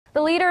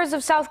The leaders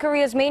of South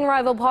Korea's main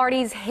rival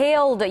parties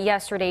hailed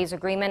yesterday's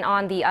agreement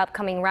on the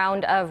upcoming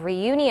round of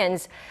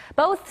reunions.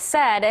 Both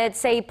said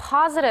it's a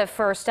positive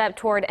first step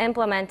toward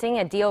implementing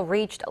a deal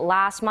reached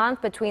last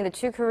month between the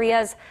two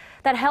Koreas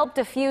that helped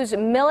diffuse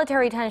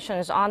military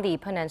tensions on the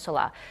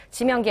peninsula.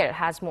 Myung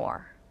has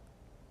more.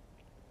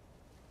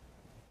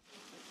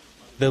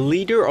 The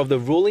leader of the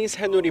ruling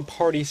Saenuri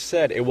Party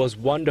said it was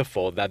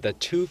wonderful that the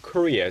two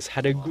Koreas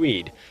had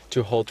agreed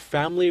to hold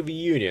family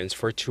reunions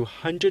for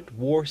 200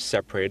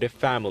 war-separated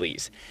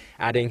families,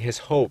 adding his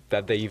hope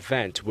that the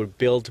event would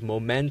build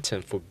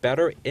momentum for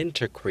better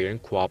inter-Korean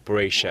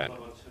cooperation.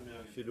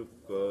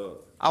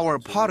 Our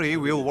party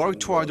will work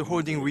toward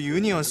holding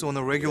reunions on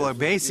a regular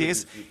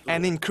basis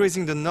and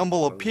increasing the number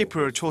of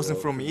people chosen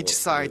from each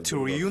side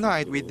to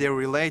reunite with their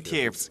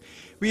relatives.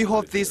 We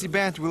hope this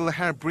event will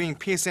help bring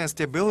peace and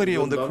stability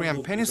on the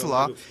Korean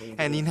peninsula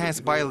and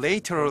enhance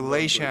bilateral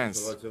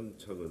relations.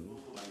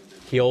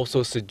 He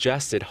also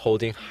suggested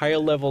holding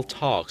higher-level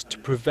talks to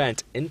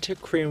prevent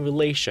inter-Korean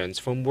relations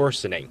from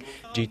worsening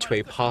due to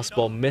a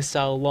possible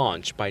missile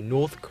launch by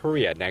North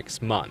Korea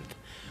next month.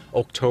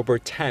 October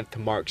 10th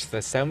marks the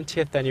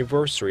 70th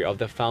anniversary of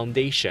the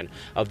foundation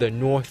of the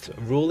North's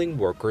ruling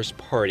Workers'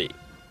 Party.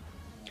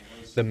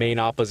 The main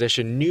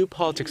opposition New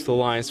Politics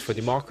Alliance for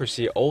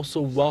Democracy also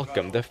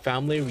welcomed the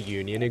family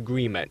reunion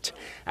agreement,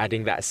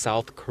 adding that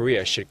South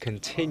Korea should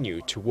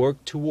continue to work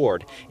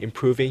toward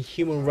improving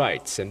human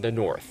rights in the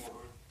North.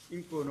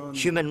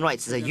 Human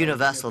rights is a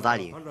universal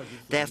value.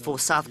 Therefore,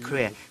 South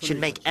Korea should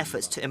make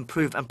efforts to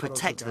improve and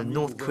protect the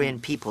North Korean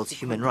people's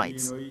human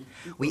rights.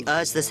 We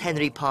urge the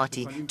Saenuri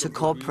Party to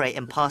cooperate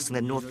in passing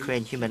the North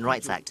Korean Human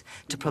Rights Act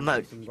to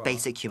promote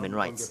basic human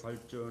rights.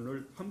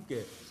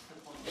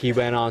 He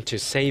went on to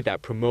say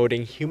that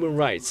promoting human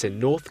rights in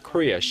North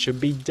Korea should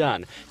be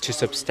done to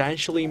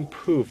substantially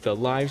improve the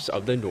lives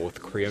of the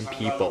North Korean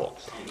people.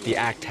 The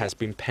act has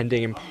been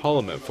pending in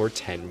Parliament for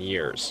 10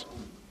 years.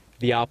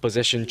 The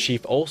opposition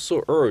chief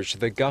also urged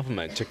the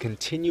government to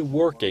continue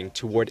working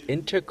toward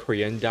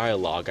inter-Korean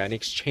dialogue and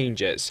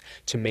exchanges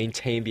to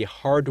maintain the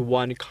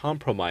hard-won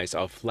compromise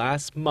of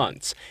last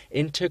month's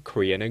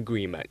inter-Korean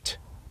agreement.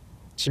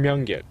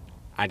 Myung,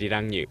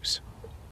 Arirang News.